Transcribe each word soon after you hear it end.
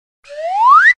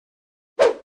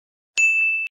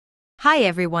Hi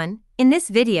everyone, in this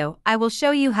video I will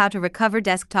show you how to recover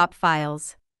desktop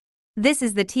files. This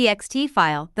is the txt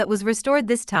file that was restored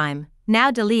this time.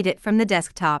 Now delete it from the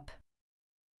desktop.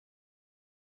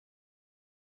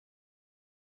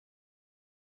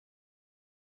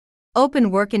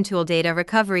 Open WorkinTool Data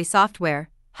Recovery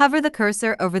software, hover the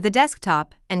cursor over the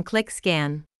desktop and click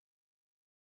Scan.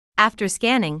 After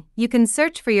scanning, you can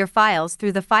search for your files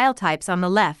through the file types on the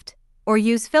left, or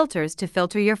use filters to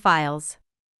filter your files.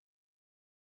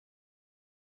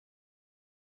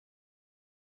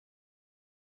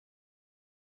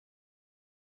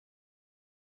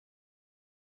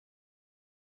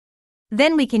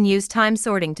 Then we can use time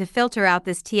sorting to filter out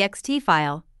this txt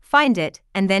file, find it,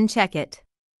 and then check it.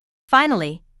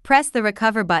 Finally, press the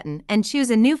Recover button and choose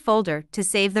a new folder to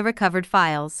save the recovered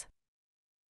files.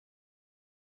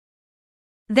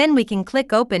 Then we can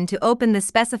click Open to open the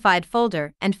specified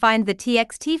folder and find the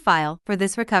txt file for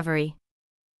this recovery.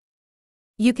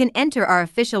 You can enter our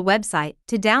official website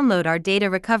to download our data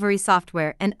recovery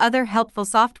software and other helpful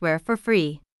software for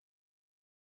free.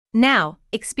 Now,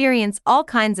 experience all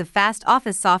kinds of fast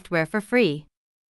office software for free.